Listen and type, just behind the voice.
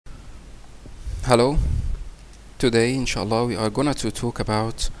Hello. Today, inshallah, we are going to talk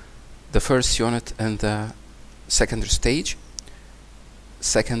about the first unit in the secondary stage,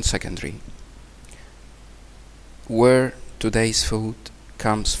 secondary, where today's food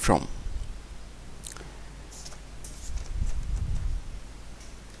comes from.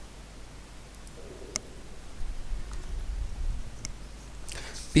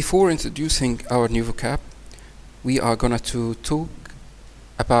 Before introducing our new vocab, we are going to talk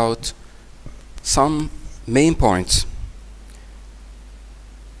about some main points.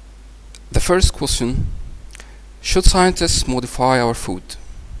 The first question: should scientists modify our food?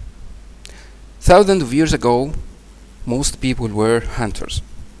 Thousands of years ago, most people were hunters.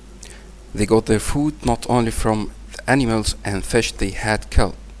 They got their food not only from the animals and fish they had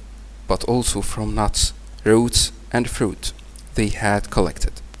killed, but also from nuts, roots, and fruit they had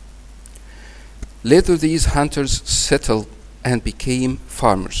collected. Later, these hunters settled and became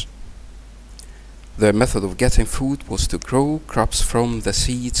farmers. Their method of getting food was to grow crops from the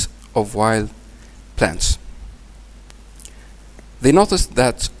seeds of wild plants. They noticed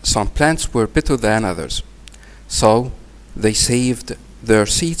that some plants were better than others, so they saved their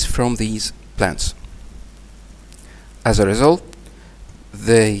seeds from these plants. As a result,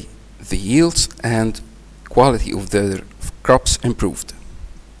 the yields and quality of their crops improved.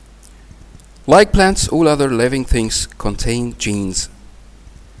 Like plants, all other living things contain genes.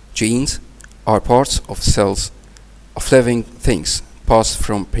 Genes are parts of cells of living things passed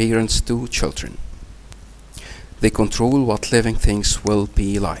from parents to children. They control what living things will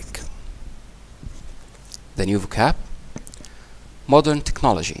be like. The new vocab: modern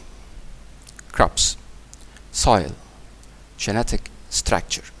technology, crops, soil, genetic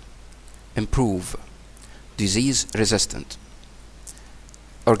structure, improve, disease resistant,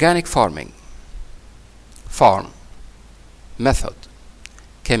 organic farming, farm, method,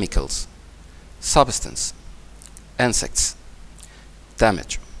 chemicals, substance, insects,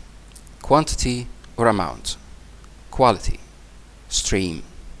 damage, quantity or amount, quality, stream,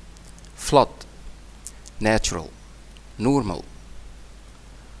 flood, natural, normal,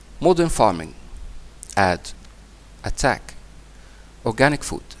 modern farming, add, attack, organic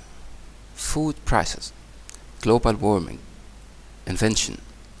food, food prices, global warming, invention,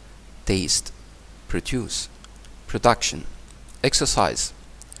 taste, produce, production, exercise,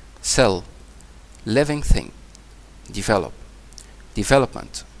 cell, living thing, develop,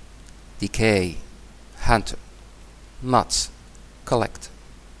 development, decay, hunter, nuts, collect.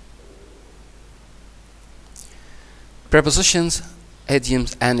 Prepositions,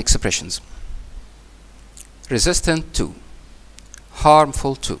 idioms, and expressions. Resistant to,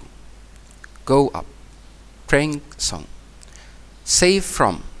 harmful to, go up, bring some, save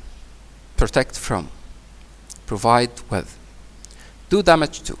from, protect from, provide with, do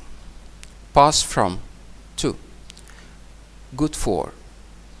damage to, pass from, to, good for,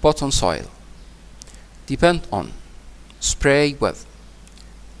 put on soil, depend on, spray with,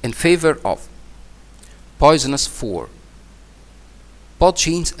 in favor of, poisonous for, put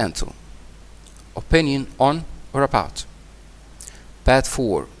genes into, opinion on or about, bad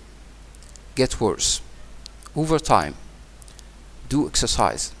for, get worse, over time, do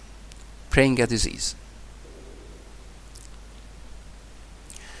exercise, bring a disease.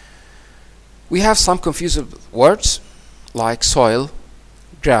 We have some confusing words like soil,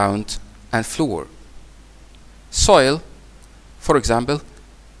 ground, and floor. Soil, for example,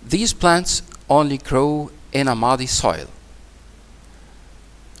 these plants only grow in a muddy soil.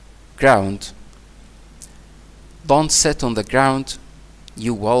 Ground, don't sit on the ground,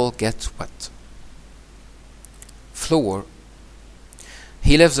 you will get wet. Floor,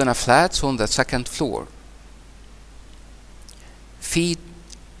 he lives in a flat on the second floor. Feed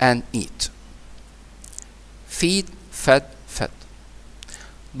and eat. Feed, fed, fed.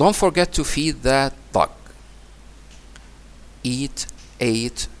 Don't forget to feed that dog. Eat,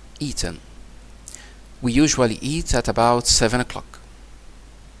 ate, eaten. We usually eat at about 7 o'clock.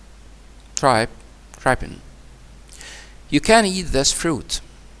 Ripe, ripen. You can eat this fruit.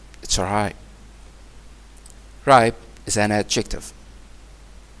 It's ripe. Ripe is an adjective.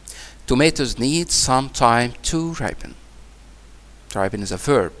 Tomatoes need some time to ripen. Ripen is a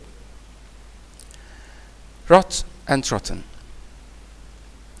verb. Rot and rotten.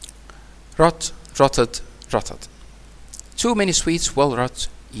 Rot, rotted, rotted. Too many sweets will rot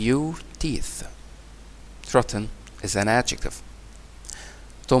your teeth. Rotten is an adjective.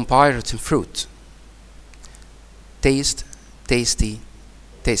 Don't buy rotten fruit. Taste, tasty,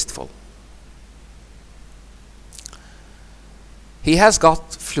 tasteful. He has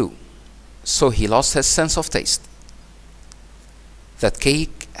got flu, so he lost his sense of taste. That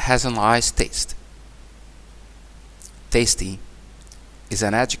cake has a nice taste. Tasty is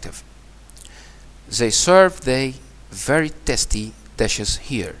an adjective. They serve the very tasty dishes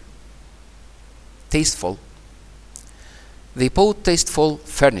here. Tasteful. They bought tasteful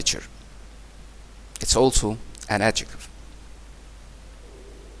furniture. It's also an adjective.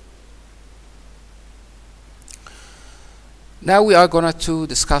 Now we are going to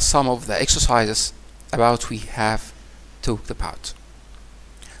discuss some of the exercises about we have talked about.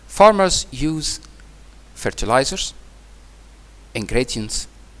 Farmers use fertilizers, ingredients,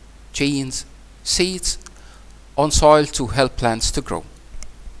 genes, seeds on soil to help plants to grow.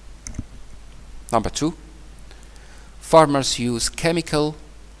 Number 2, farmers use chemical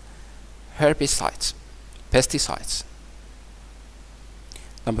herbicides, pesticides.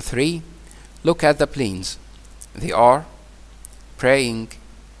 Number 3, look at the planes. They are praying,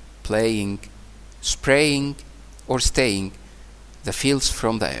 playing, spraying, or staying the fields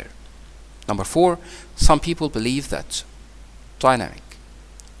from the air. Number 4, some people believe that dynamic,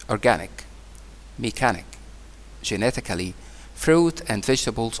 organic, mechanic, genetically, fruit and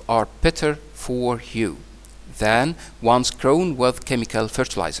vegetables are better for you than ones grown with chemical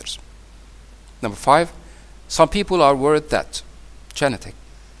fertilizers. Number 5, some people are worried that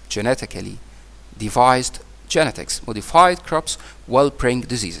genetically devised genetics modified crops will bring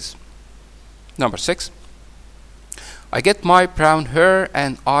diseases. Number 6, I get my brown hair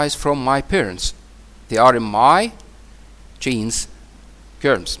and eyes from my parents. They are in my genes,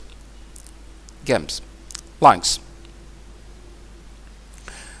 germs, lungs.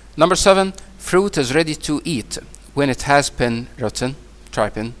 Number 7, fruit is ready to eat when it has been rotten,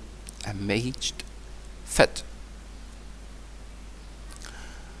 ripened, and aged, fed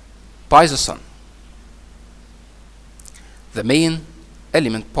by the sun. The main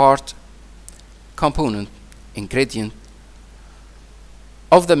element, part, component, ingredient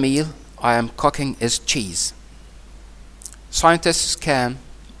of the meal I am cooking is cheese. Scientists can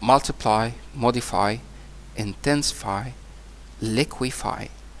multiply, modify, intensify, liquefy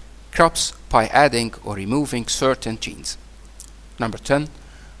crops by adding or removing certain genes. Number 10,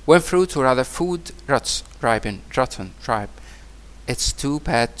 when fruit or other food rots, ripen, rotten, ripe, it's too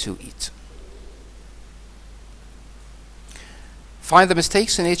bad to eat. Find the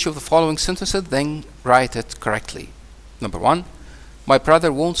mistakes in each of the following sentences, then write it correctly. Number 1, my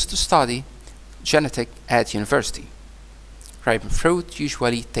brother wants to study genetics at university. Ripened fruit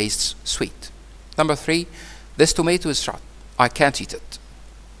usually tastes sweet. Number 3, this tomato is rotten. I can't eat it.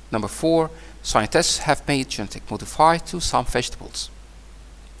 Number 4, scientists have made genetic modified to some vegetables.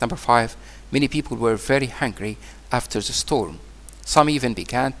 Number 5, many people were very hungry after the storm. Some even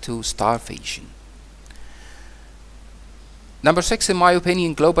began to starvation. Number 6, in my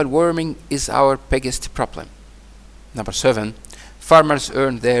opinion, global warming is our biggest problem. Number 7, farmers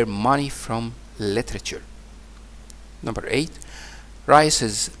earn their money from literature. Number 8, rice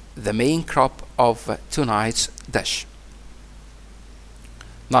is the main crop of tonight's dish.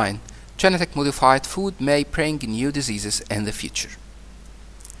 9, genetic modified food may bring new diseases in the future.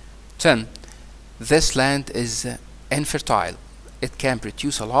 10, this land is infertile. It can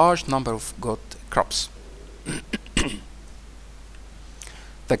produce a large number of good crops.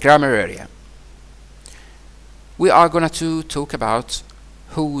 The grammar area. We are going to talk about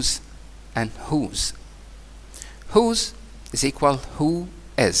whose and whose. Whose is equal who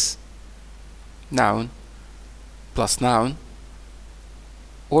is. Noun plus noun,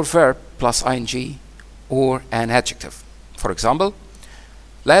 or verb plus ing, or an adjective. For example,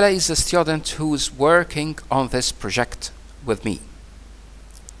 Layla is a student who is working on this project with me.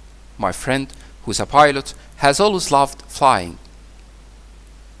 My friend, who is a pilot, has always loved flying.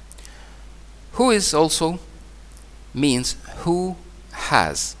 Who is also means who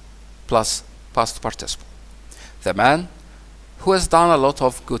has plus past participle. The man who has done a lot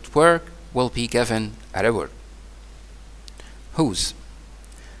of good work will be given a reward. Whose.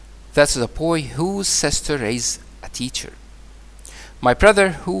 That's the boy whose sister is a teacher. My brother,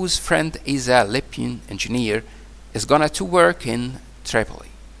 whose friend is a Libyan engineer, is gonna to work in Tripoli.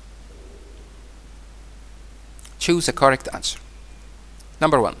 Choose the correct answer.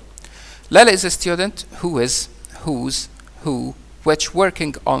 Number 1. Layla is a student who is, whose, who, which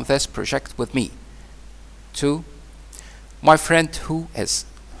working on this project with me. 2. My friend who is,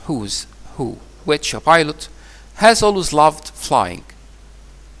 whose, who, which a pilot, has always loved flying.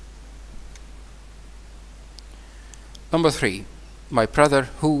 Number 3. My brother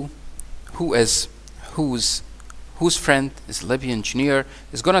who is, whose friend is a Libyan engineer,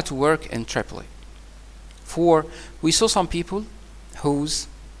 is gonna to work in Tripoli. 4. We saw some people whose,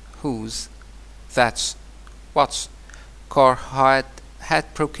 that's, what's, car had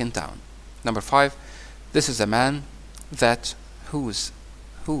had broken down. Number 5, this is a man that who's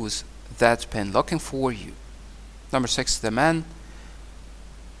that been looking for you. Number 6, the man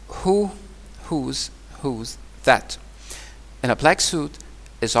who's that in a black suit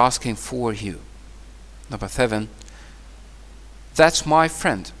is asking for you. Number 7, that's my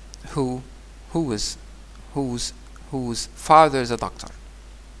friend whose father is a doctor.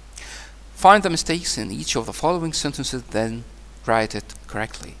 Find the mistakes in each of the following sentences, then write it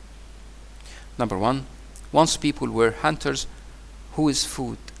correctly. Number 1, once people were hunters whose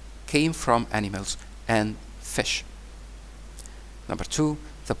food came from animals and fish. Number 2,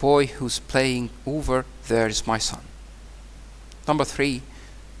 the boy who's playing over there is my son. Number 3,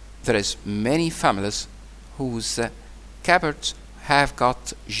 there is many families whose cupboards have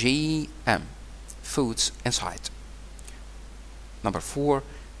got GM foods inside. Number 4,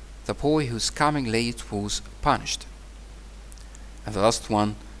 the boy who's coming late was punished. And the last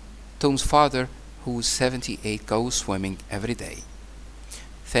one, Tom's father who's 78 goes swimming every day.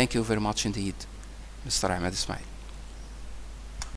 Thank you very much indeed, Mr. Ahmed Ismail.